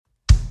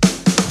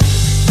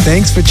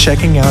Thanks for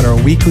checking out our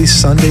weekly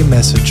Sunday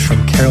message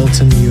from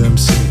Carrollton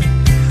UMC.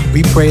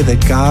 We pray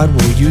that God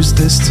will use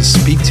this to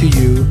speak to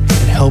you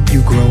and help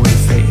you grow in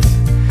faith.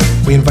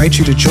 We invite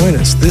you to join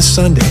us this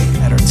Sunday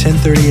at our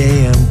 10:30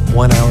 a.m.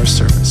 1-hour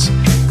service,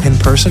 in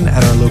person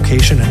at our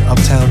location in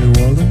Uptown New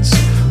Orleans,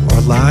 or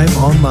live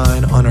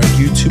online on our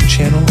YouTube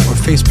channel or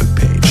Facebook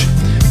page.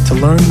 To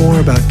learn more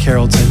about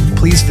Carrollton,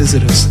 please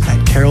visit us at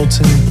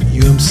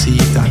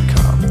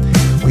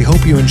carrolltonumc.com. We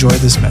hope you enjoy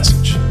this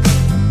message.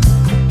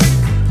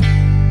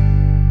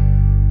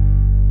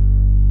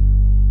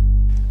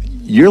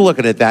 You're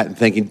looking at that and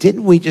thinking,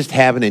 didn't we just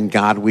have an In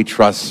God We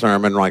Trust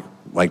sermon like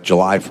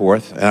July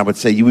 4th? And I would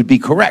say you would be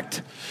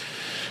correct.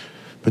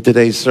 But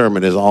today's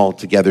sermon is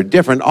altogether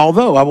different,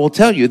 although I will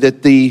tell you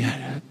that the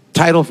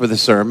title for the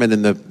sermon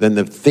and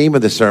the theme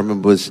of the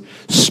sermon was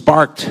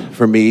sparked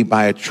for me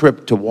by a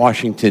trip to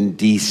Washington,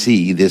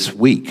 D.C. this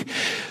week.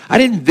 I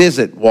didn't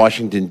visit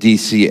Washington,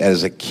 D.C.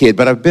 as a kid,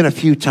 but I've been a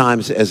few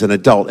times as an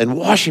adult. And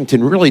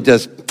Washington really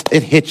does,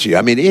 it hits you.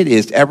 I mean, it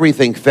is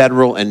everything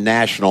federal and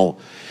national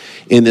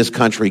in this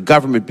country.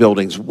 Government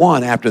buildings,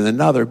 one after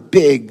another,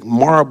 big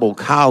marble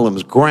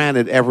columns,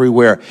 granite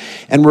everywhere.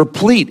 And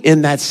replete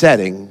in that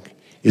setting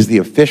is the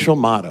official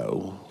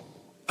motto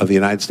of the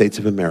United States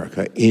of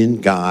America: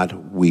 in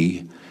God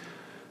we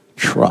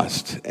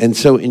trust. And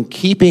so in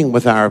keeping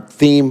with our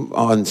theme,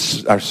 on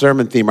our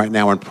sermon theme right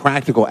now, on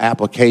practical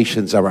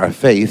applications of our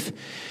faith,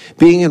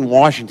 being in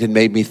Washington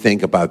made me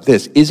think about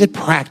this. Is it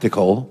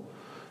practical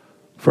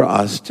for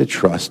us to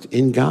trust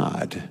in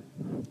God?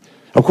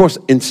 Of course,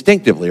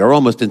 instinctively, or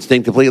almost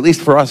instinctively, at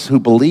least for us who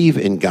believe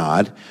in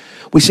God,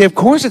 we say, of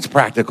course it's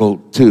practical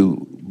to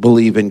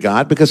believe in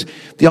God, because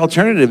the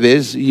alternative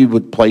is you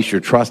would place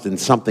your trust in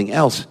something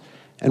else.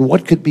 And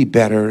what could be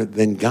better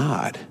than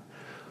God?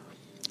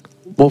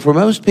 Well, for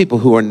most people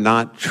who are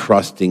not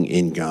trusting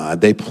in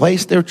God, they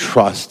place their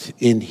trust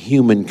in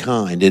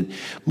humankind. And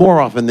more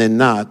often than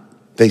not,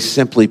 they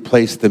simply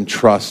place them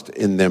trust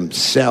in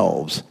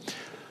themselves.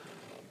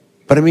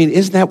 But I mean,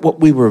 isn't that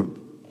what we were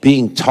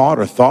being taught,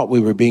 or thought we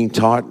were being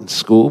taught in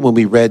school when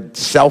we read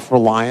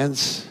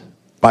Self-Reliance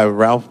by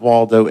Ralph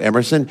Waldo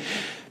Emerson?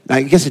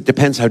 I guess it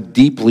depends how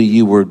deeply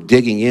you were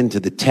digging into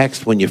the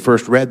text when you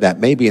first read that,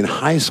 maybe in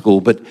high school,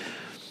 but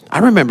I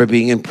remember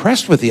being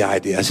impressed with the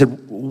idea. I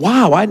said,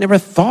 wow, I never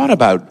thought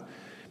about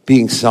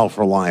being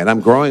self-reliant.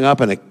 I'm growing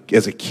up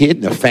as a kid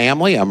in a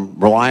family. I'm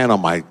relying on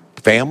my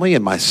family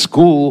and my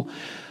school.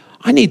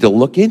 I need to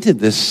look into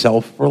this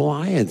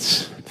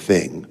self-reliance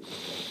thing.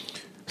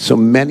 So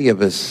many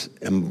of us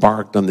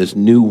embarked on this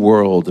new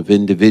world of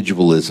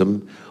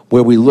individualism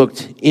where we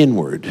looked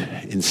inward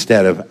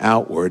instead of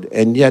outward.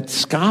 And yet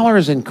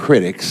scholars and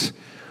critics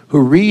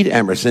who read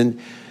Emerson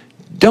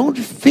don't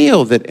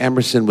feel that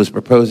Emerson was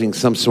proposing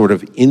some sort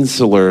of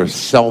insular,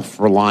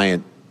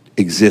 self-reliant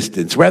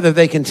existence. Rather,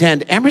 they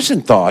contend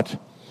Emerson thought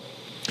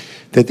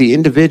that the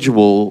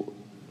individual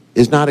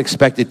is not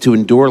expected to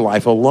endure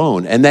life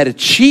alone, and that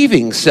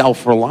achieving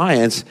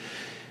self-reliance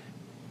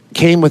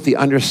came with the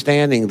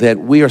understanding that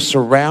we are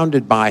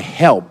surrounded by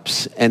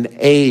helps and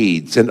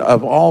aids and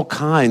of all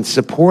kinds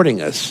supporting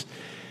us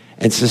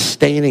and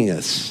sustaining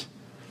us,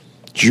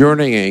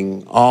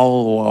 journeying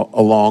all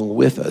along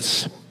with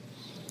us.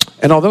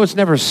 And although it's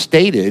never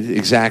stated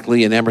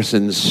exactly in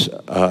Emerson's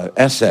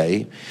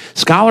essay,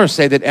 scholars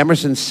say that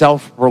Emerson's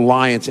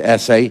self-reliance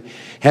essay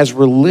has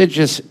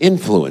religious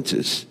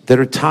influences that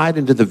are tied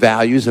into the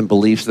values and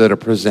beliefs that are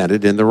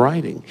presented in the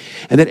writing.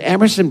 And that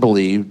Emerson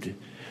believed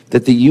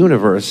that the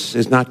universe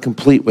is not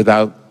complete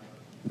without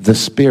the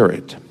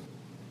Spirit.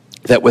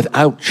 That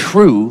without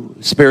true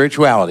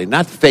spirituality,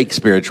 not fake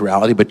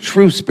spirituality, but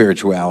true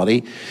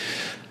spirituality,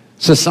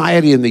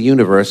 society and the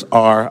universe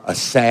are a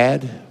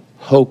sad,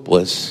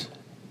 hopeless,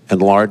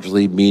 and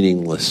largely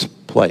meaningless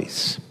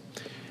place.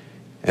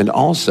 And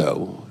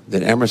also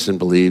that Emerson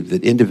believed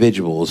that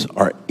individuals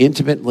are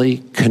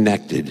intimately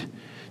connected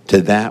to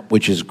that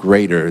which is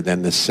greater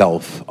than the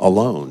self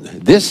alone.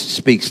 This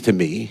speaks to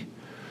me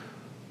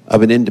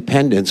of an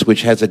independence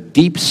which has a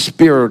deep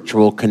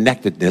spiritual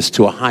connectedness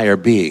to a higher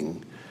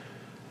being.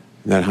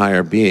 And that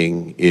higher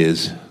being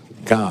is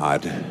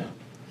God.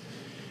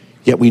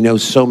 Yet we know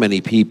so many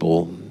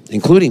people,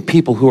 including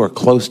people who are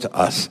close to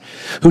us,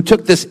 who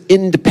took this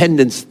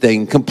independence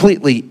thing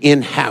completely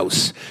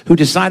in-house, who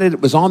decided it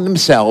was on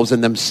themselves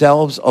and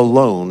themselves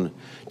alone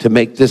to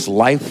make this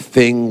life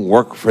thing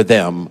work for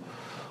them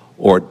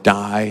or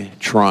die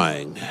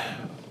trying.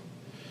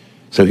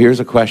 So here's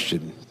a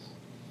question.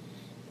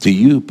 Do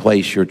you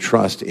place your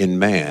trust in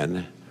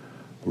man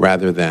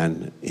rather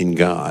than in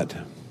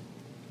God?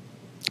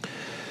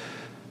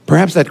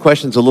 Perhaps that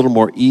question's a little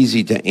more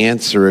easy to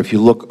answer if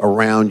you look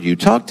around you.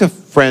 Talk to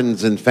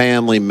friends and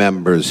family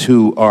members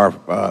who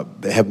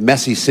have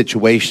messy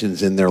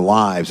situations in their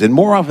lives. And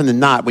more often than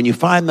not, when you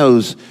find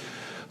those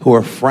who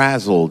are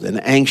frazzled and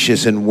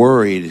anxious and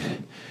worried,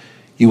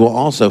 you will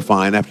also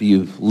find, after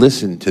you've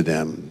listened to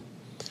them,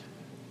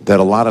 that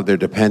a lot of their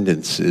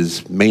dependence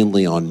is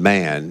mainly on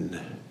man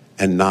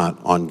and not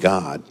on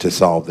God to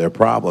solve their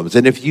problems.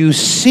 And if you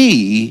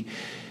see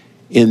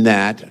in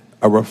that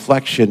a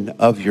reflection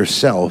of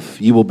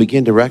yourself, you will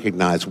begin to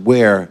recognize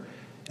where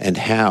and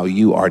how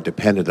you are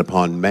dependent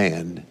upon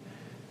man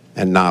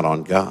and not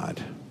on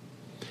God.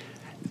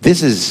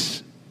 This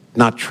is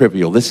not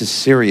trivial. This is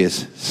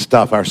serious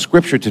stuff. Our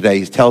scripture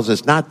today tells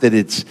us not that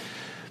it's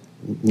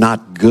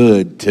not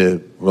good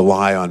to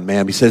rely on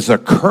man. He says a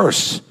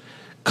curse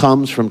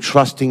comes from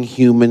trusting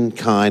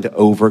humankind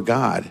over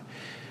God.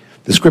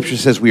 The scripture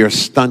says we are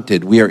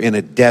stunted, we are in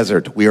a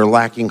desert, we are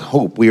lacking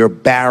hope, we are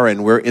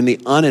barren, we're in the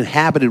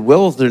uninhabited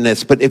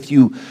wilderness. But if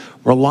you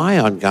rely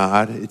on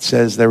God, it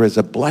says there is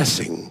a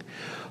blessing,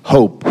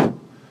 hope,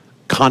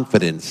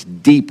 confidence,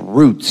 deep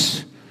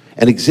roots,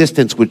 an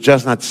existence which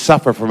does not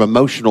suffer from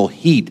emotional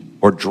heat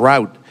or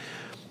drought,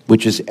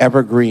 which is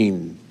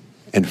evergreen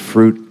and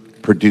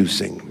fruit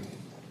producing.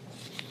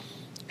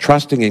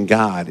 Trusting in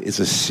God is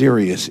a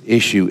serious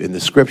issue in the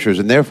scriptures,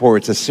 and therefore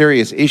it's a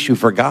serious issue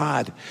for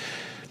God.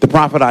 The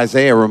prophet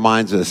Isaiah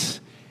reminds us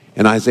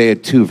in Isaiah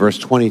 2, verse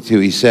 22,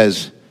 he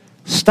says,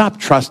 "Stop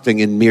trusting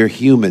in mere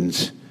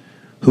humans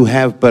who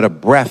have but a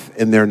breath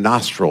in their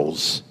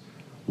nostrils.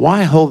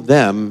 Why hold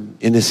them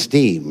in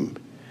esteem?"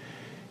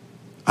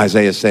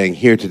 Isaiah is saying,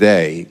 here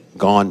today,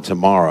 gone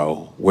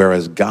tomorrow,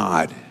 whereas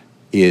God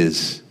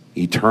is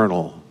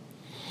eternal.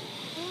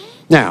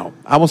 Now,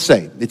 I will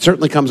say, it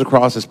certainly comes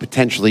across as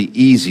potentially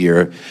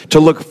easier to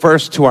look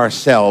first to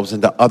ourselves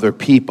and to other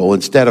people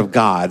instead of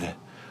God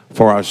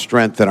for our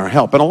strength and our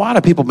help. And a lot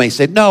of people may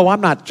say, no,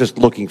 I'm not just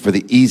looking for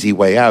the easy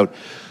way out.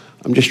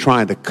 I'm just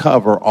trying to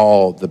cover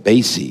all the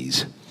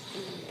bases.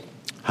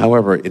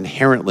 However,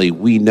 inherently,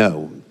 we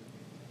know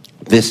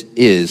this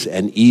is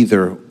an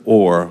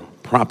either-or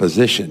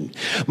proposition.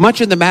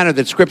 Much in the manner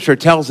that Scripture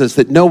tells us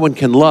that no one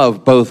can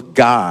love both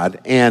God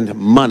and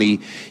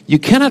money, you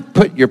cannot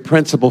put your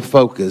principal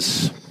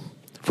focus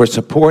for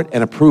support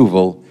and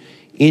approval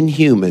in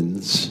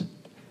humans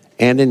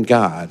and in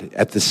God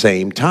at the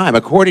same time.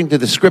 According to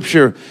the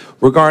Scripture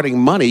regarding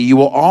money, you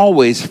will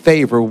always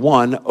favor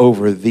one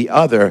over the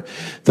other.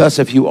 Thus,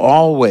 if you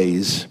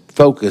always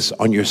focus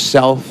on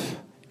yourself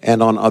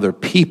and on other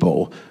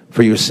people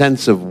for your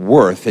sense of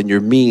worth and your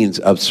means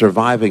of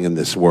surviving in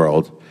this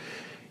world,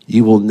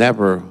 you will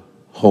never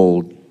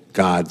hold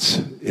God's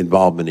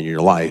involvement in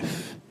your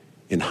life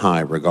in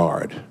high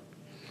regard.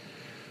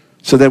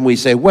 So then we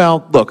say,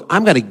 well, look,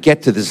 I'm going to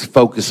get to this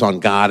focus on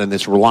God and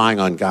this relying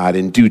on God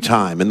in due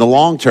time. In the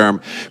long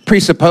term,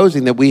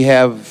 presupposing that we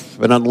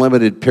have an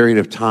unlimited period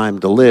of time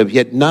to live,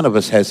 yet none of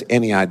us has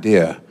any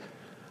idea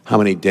how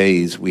many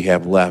days we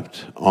have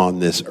left on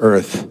this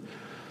earth.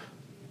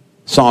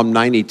 Psalm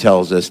 90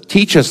 tells us,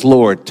 "Teach us,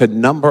 Lord, to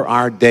number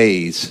our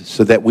days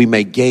so that we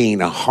may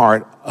gain a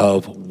heart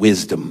of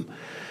wisdom."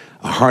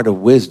 A heart of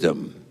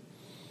wisdom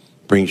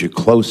brings you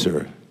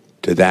closer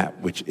to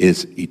that which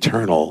is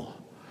eternal.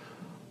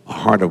 A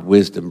heart of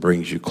wisdom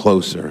brings you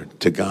closer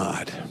to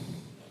God.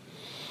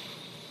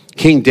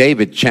 King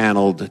David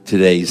channeled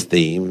today's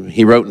theme.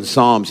 He wrote in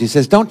Psalms, he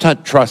says, "Don't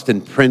trust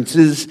in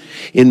princes,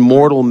 in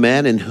mortal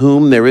men in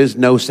whom there is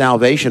no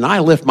salvation. I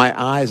lift my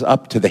eyes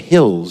up to the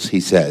hills," he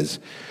says.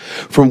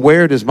 "From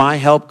where does my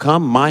help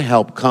come? My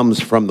help comes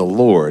from the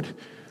Lord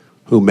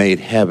who made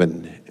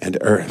heaven and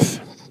earth."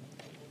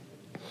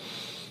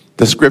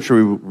 The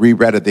scripture we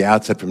read at the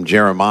outset from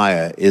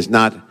Jeremiah is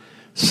not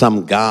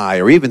some guy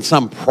or even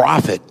some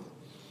prophet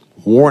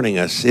warning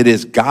us. It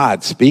is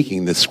God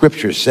speaking. The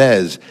scripture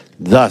says,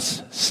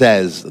 "Thus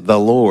says the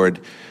Lord,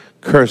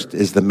 cursed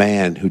is the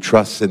man who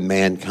trusts in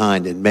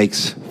mankind and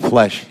makes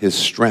flesh his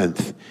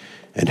strength,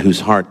 and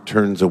whose heart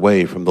turns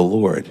away from the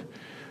Lord."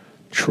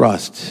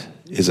 Trust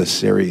is a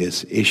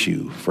serious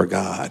issue for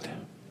God.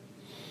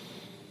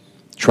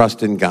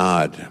 Trust in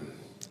God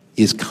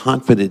is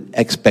confident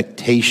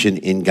expectation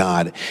in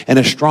God and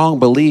a strong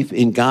belief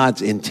in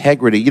God's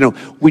integrity. You know,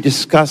 we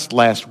discussed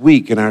last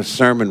week in our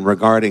sermon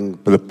regarding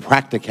the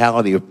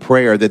practicality of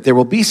prayer that there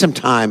will be some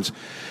times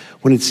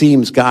when it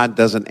seems God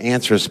doesn't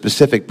answer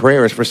specific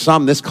prayers. For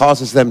some, this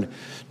causes them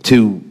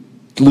to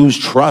lose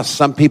trust.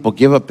 Some people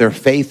give up their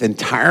faith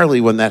entirely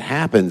when that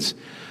happens.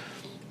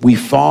 We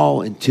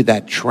fall into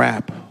that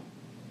trap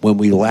when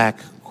we lack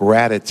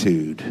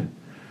gratitude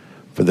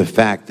for the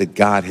fact that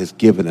God has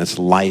given us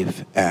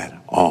life at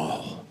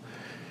all,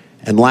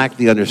 and lack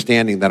the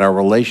understanding that our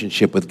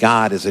relationship with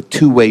God is a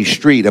two-way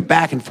street, a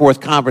back and forth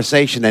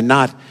conversation, and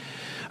not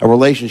a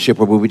relationship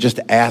where we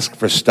just ask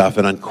for stuff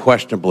and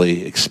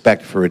unquestionably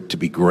expect for it to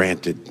be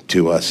granted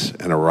to us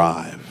and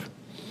arrive.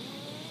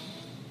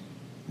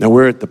 Now,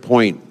 we're at the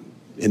point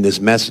in this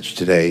message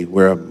today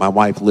where my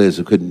wife Liz,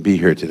 who couldn't be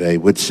here today,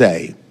 would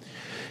say,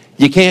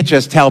 you can't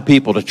just tell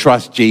people to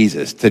trust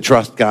Jesus, to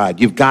trust God.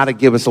 You've got to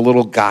give us a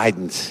little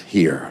guidance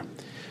here.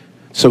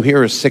 So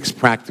here are 6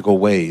 practical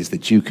ways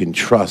that you can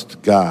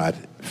trust God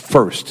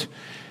first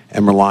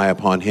and rely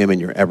upon him in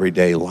your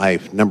everyday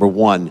life. Number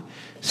 1,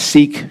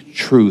 seek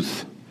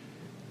truth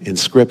in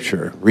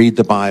Scripture. Read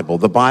the Bible.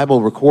 The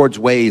Bible records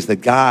ways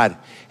that God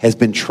has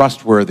been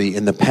trustworthy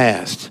in the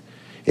past.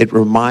 It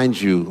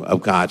reminds you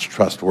of God's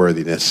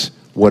trustworthiness,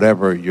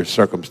 whatever your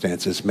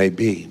circumstances may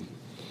be.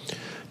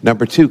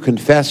 Number 2,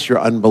 confess your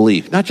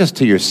unbelief, not just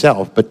to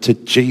yourself, but to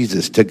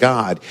Jesus, to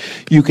God.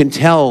 You can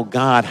tell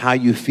God how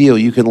you feel.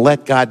 You can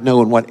let God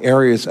know in what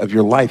areas of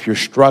your life you're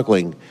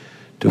struggling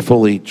to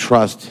fully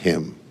trust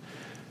him.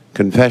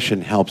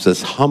 Confession helps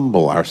us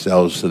humble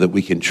ourselves so that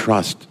we can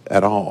trust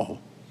at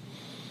all.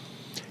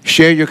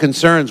 Share your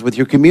concerns with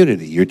your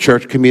community, your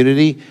church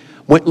community.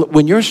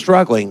 When you're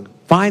struggling,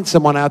 find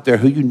someone out there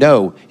who you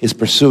know is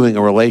pursuing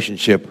a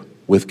relationship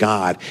with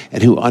God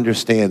and who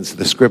understands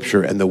the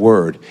scripture and the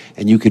word,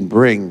 and you can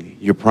bring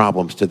your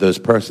problems to those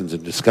persons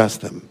and discuss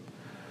them.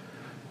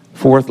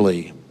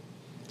 Fourthly,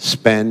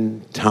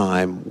 spend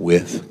time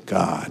with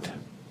God.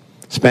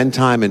 Spend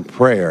time in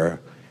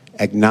prayer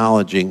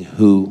acknowledging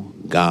who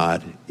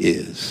God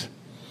is.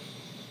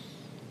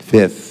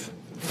 Fifth,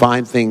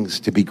 find things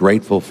to be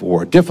grateful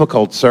for.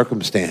 Difficult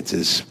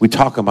circumstances, we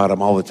talk about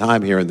them all the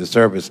time here in the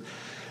service.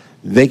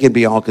 They can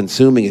be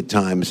all-consuming at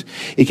times.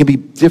 It can be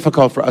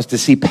difficult for us to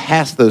see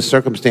past those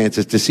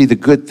circumstances, to see the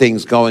good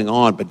things going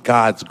on, but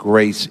God's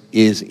grace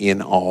is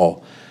in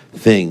all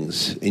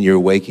things. In your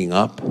waking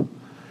up,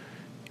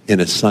 in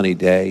a sunny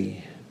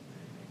day,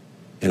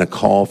 in a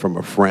call from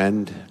a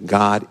friend,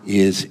 God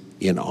is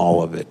in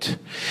all of it.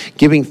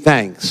 Giving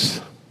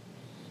thanks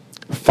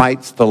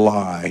fights the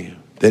lie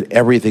that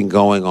everything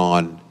going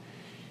on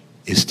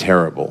is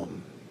terrible.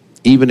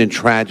 Even in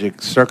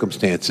tragic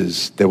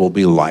circumstances, there will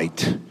be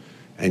light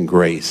and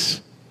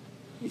grace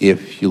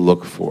if you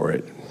look for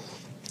it.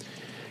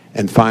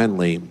 And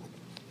finally,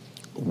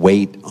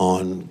 wait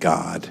on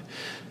God.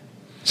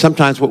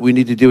 Sometimes what we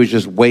need to do is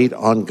just wait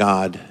on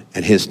God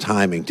and his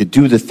timing to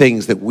do the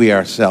things that we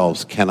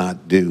ourselves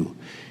cannot do.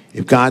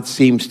 If God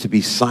seems to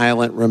be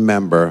silent,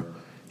 remember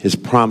his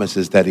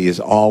promises that he is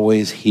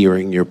always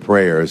hearing your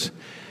prayers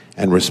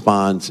and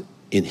responds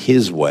in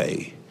his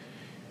way,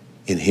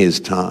 in his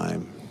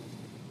time.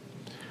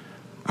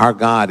 Our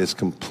God is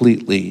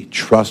completely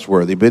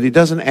trustworthy, but he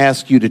doesn't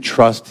ask you to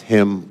trust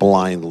him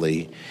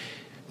blindly.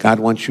 God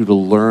wants you to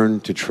learn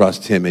to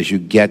trust him as you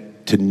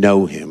get to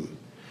know him.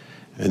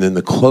 And then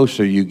the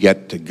closer you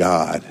get to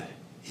God,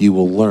 you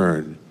will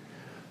learn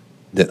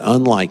that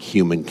unlike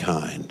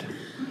humankind,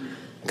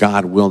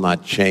 God will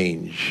not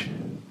change.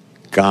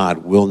 God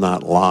will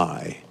not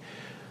lie.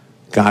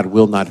 God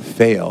will not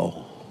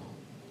fail.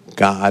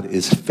 God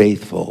is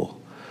faithful.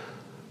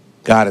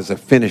 God is a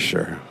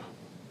finisher.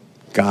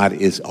 God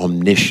is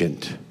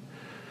omniscient.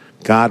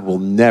 God will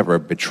never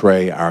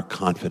betray our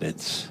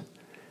confidence,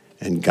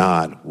 and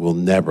God will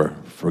never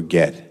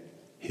forget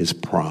his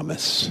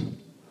promise.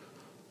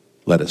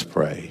 Let us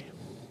pray.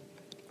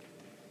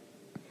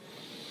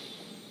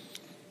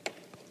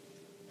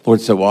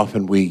 Lord, so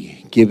often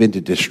we give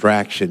into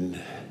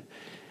distraction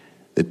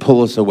that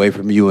pull us away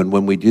from you, and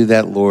when we do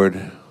that,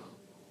 Lord,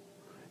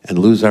 and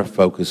lose our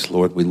focus,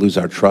 Lord, we lose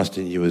our trust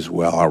in you as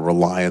well, our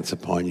reliance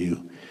upon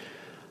you.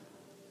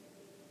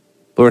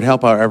 Lord,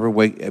 help our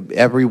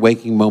every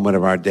waking moment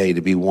of our day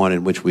to be one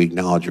in which we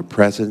acknowledge your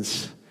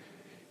presence,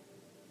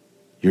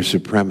 your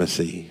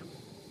supremacy,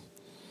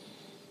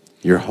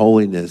 your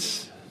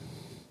holiness,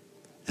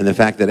 and the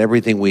fact that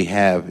everything we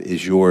have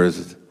is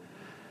yours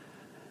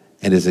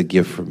and is a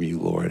gift from you,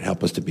 Lord.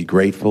 Help us to be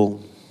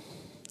grateful,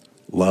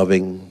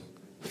 loving,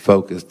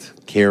 focused,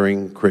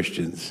 caring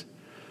Christians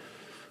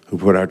who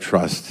put our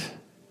trust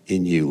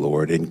in you,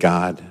 Lord. In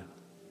God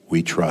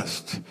we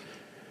trust.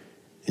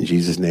 In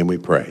Jesus' name we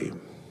pray.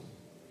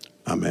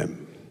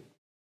 Amen.